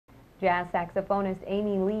Jazz saxophonist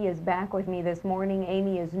Amy Lee is back with me this morning.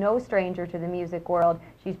 Amy is no stranger to the music world.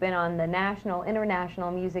 She's been on the national, international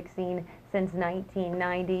music scene since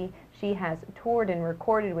 1990. She has toured and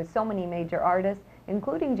recorded with so many major artists,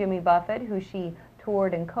 including Jimmy Buffett, who she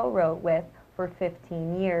toured and co-wrote with for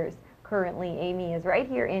 15 years. Currently, Amy is right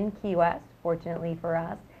here in Key West. Fortunately for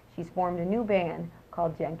us, she's formed a new band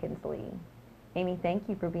called Jenkins Lee. Amy, thank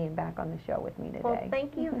you for being back on the show with me today. Well,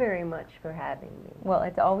 thank you very much for having me. Well,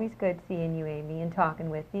 it's always good seeing you, Amy, and talking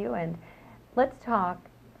with you. And let's talk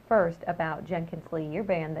first about Jenkins Lee, your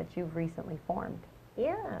band that you've recently formed.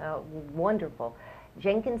 Yeah, wonderful.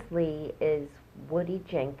 Jenkins Lee is Woody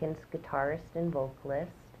Jenkins, guitarist and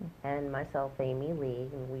vocalist, and myself, Amy Lee,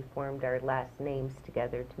 and we formed our last names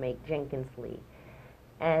together to make Jenkins Lee.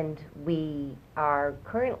 And we are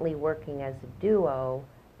currently working as a duo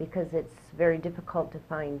because it's very difficult to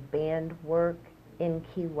find band work in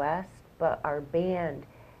Key West, but our band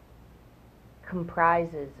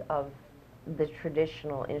comprises of the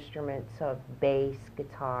traditional instruments of bass,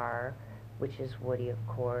 guitar, which is Woody, of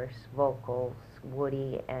course, vocals,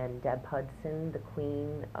 Woody and Deb Hudson, the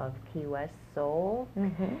queen of Key West soul.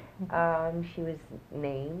 She was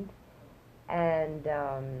named, and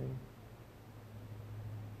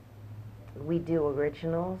we do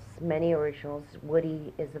originals, many originals.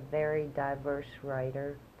 Woody is a very diverse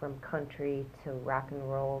writer, from country to rock and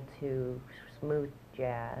roll to smooth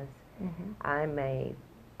jazz. I'm a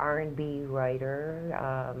R&B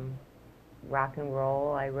writer, rock and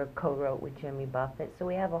roll. I co-wrote with Jimmy Buffett, so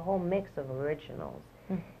we have a whole mix of originals.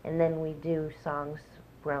 And then we do songs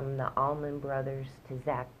from the Allman Brothers to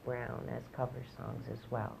Zach Brown as cover songs as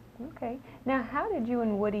well. Okay. Now, how did you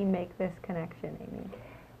and Woody make this connection, Amy?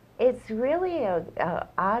 It's really a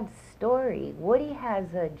odd story. Woody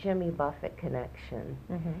has a Jimmy Buffett connection,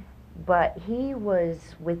 but he was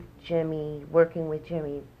with Jimmy, working with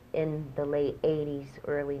Jimmy in the late 80s,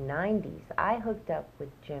 early 90s. I hooked up with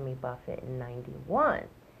Jimmy Buffett in 91.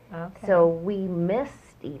 Okay. So we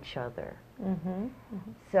missed each other.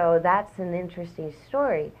 So that's an interesting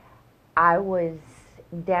story. I was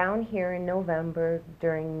down here in November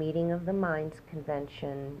during Meeting of the Minds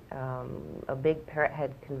convention, a big parrot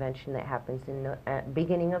head convention that happens in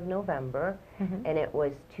beginning of November, and it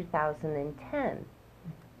was 2010.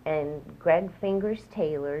 And Greg Fingers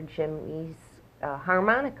Taylor, Jimmy's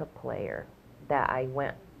harmonica player that I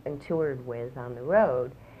went and toured with on the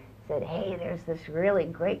road, said, "Hey, there's this really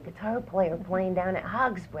great guitar player playing down at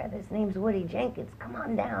Hog's Breath. His name's Woody Jenkins. Come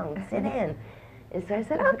on down, sit in." And so I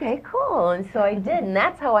said, "Okay, cool." And so I did, and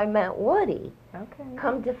that's how I met Woody. Okay.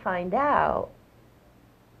 Come to find out,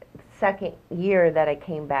 second year that I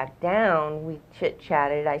came back down, we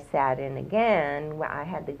chit-chatted, I sat in again. I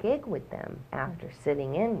had the gig with them after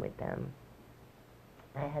sitting in with them.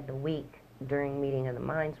 I had the week during Meeting of the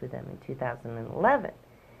Minds with them in 2011.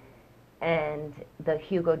 And the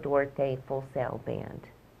Hugo Duarte Full Sail Band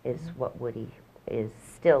is what Woody is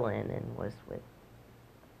still in and was with.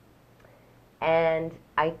 And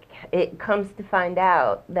it comes to find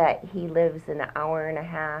out that he lives an hour and a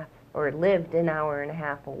half, or lived an hour and a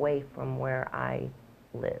half away from where I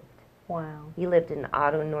lived. Wow. He lived in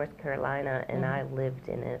Otto, North Carolina, and I lived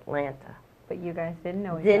in Atlanta. But you guys didn't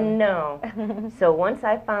know each Didn't know. So once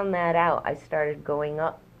I found that out, I started going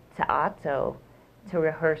up to Otto to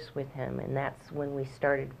rehearse with him, and that's when we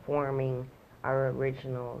started forming our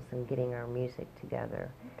originals and getting our music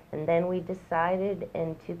together. And then we decided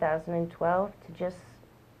in 2012 to just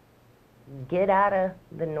get out of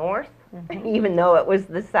the north, even though it was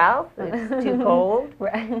the south, it's too cold,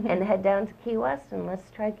 and head down to Key West, and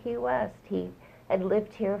let's try Key West. He had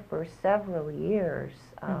lived here for several years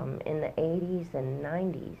in the 80s and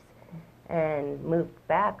 90s and moved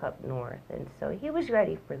back up north, and so he was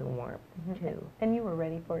ready for the warmth too. And you were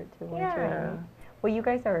ready for it too, weren't you, Yeah. Amy? Well, you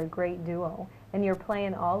guys are a great duo, and you're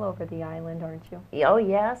playing all over the island, aren't you? Oh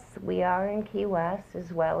yes, we are in Key West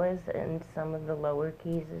as well as in some of the lower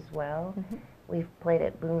keys as well. We've played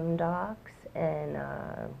at Boondocks and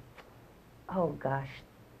oh gosh,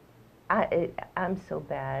 I'm so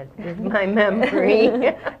bad with my memory.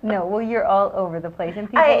 No, well, you're all over the place, and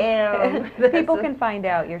people, I am. people can find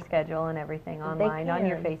out your schedule and everything online on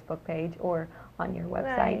your can. Facebook page or on your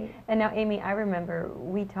website. Right. And now, Amy, I remember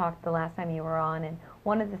we talked the last time you were on, and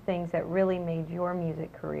one of the things that really made your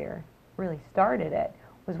music career, really started it,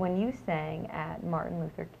 was when you sang at Martin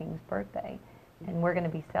Luther King's birthday, and we're going to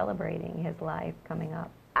be celebrating his life coming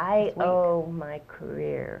up. I owe my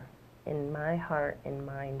career in my heart and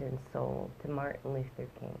mind and soul to Martin Luther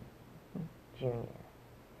King Jr.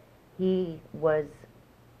 He was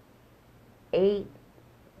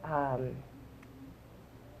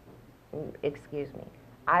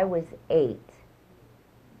I was 8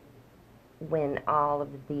 when all of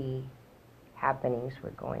the happenings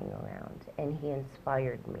were going around, and he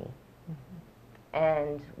inspired me.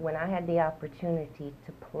 And when I had the opportunity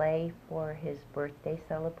to play for his birthday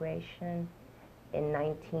celebration in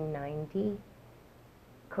 1990,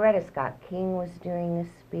 Coretta Scott King was doing a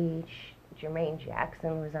speech, Jermaine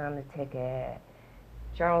Jackson was on the ticket,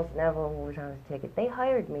 Charles Neville was on the ticket. They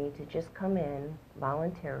hired me to just come in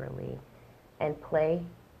voluntarily and play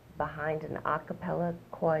behind an a cappella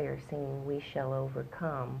choir singing "We Shall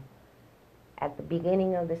Overcome" at the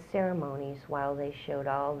beginning of the ceremonies, while they showed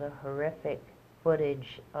all the horrific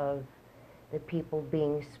footage of the people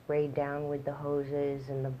being sprayed down with the hoses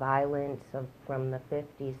and the violence from the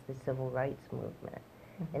 50s, the civil rights movement.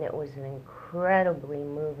 And it was an incredibly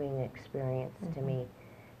moving experience to me.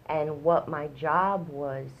 And what my job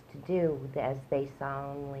was to do, as they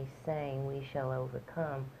solemnly sang "We Shall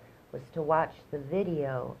Overcome," was to watch the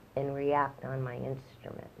video and react on my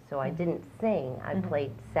instrument. So I didn't sing, I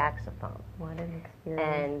played saxophone. What an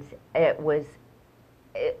experience. And it was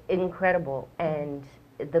incredible. And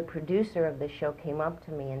the producer of the show came up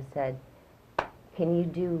to me and said, "Can you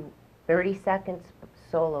do 30 seconds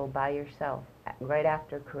solo by yourself right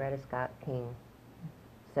after Coretta Scott King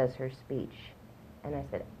says her speech?" And I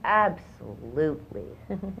said, "Absolutely."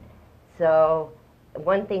 So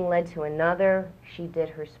one thing led to another. She did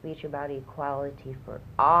her speech about equality for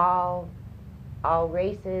all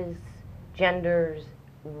races, genders,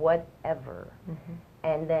 whatever.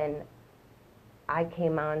 And then I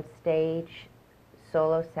came on stage,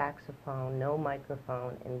 solo saxophone, no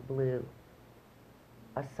microphone, and blew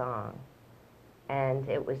a song. And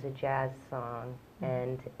it was a jazz song,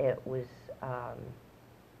 and it was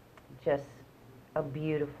just a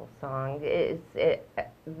beautiful song. The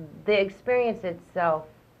experience itself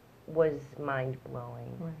was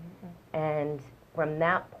mind-blowing. And from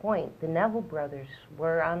that point, the Neville brothers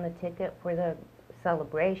were on the ticket for the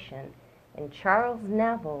celebration, and Charles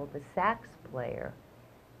Neville, the sax player,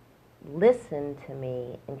 listened to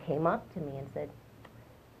me and came up to me and said,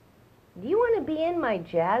 "Do you want to be in my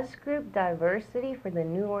jazz group Diversity for the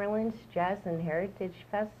New Orleans Jazz and Heritage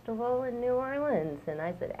Festival in New Orleans?" And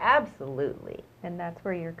I said, "Absolutely." And that's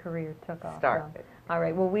where your career took off. Started. All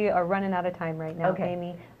right, well, we are running out of time right now, Okay.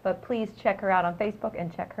 Amy, but please check her out on Facebook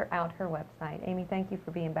and check her out her website. Amy, thank you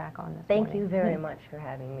for being back on this Thank morning. you very much for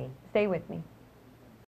having me. Stay with me.